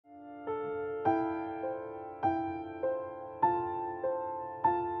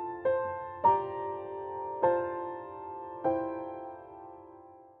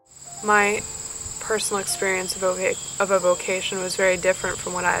My personal experience of a vocation was very different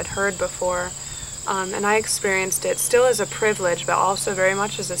from what I had heard before, and I experienced it still as a privilege, but also very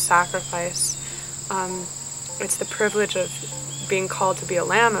much as a sacrifice. It's the privilege of being called to be a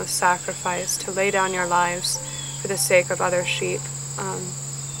lamb of sacrifice, to lay down your lives for the sake of other sheep.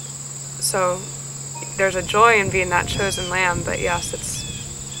 So there's a joy in being that chosen lamb, but yes,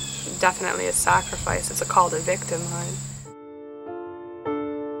 it's definitely a sacrifice. It's a call to victimhood.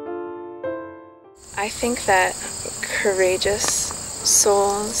 I think that courageous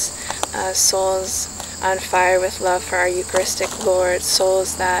souls, souls on fire with love for our Eucharistic Lord,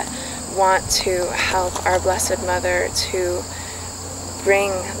 souls that want to help our Blessed Mother to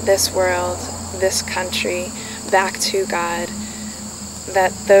bring this world, this country, back to God,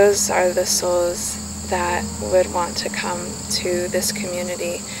 that those are the souls that would want to come to this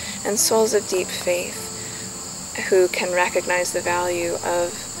community, and souls of deep faith who can recognize the value of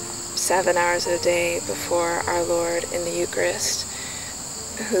 7 hours a day before our Lord in the Eucharist,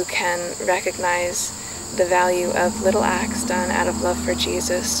 who can recognize the value of little acts done out of love for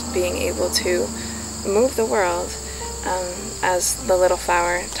Jesus, being able to move the world, as the little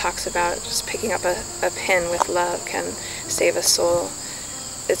flower talks about, just picking up a pin with love can save a soul.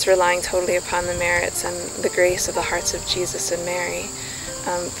 It's relying totally upon the merits and the grace of the hearts of Jesus and Mary,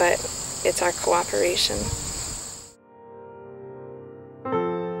 but it's our cooperation.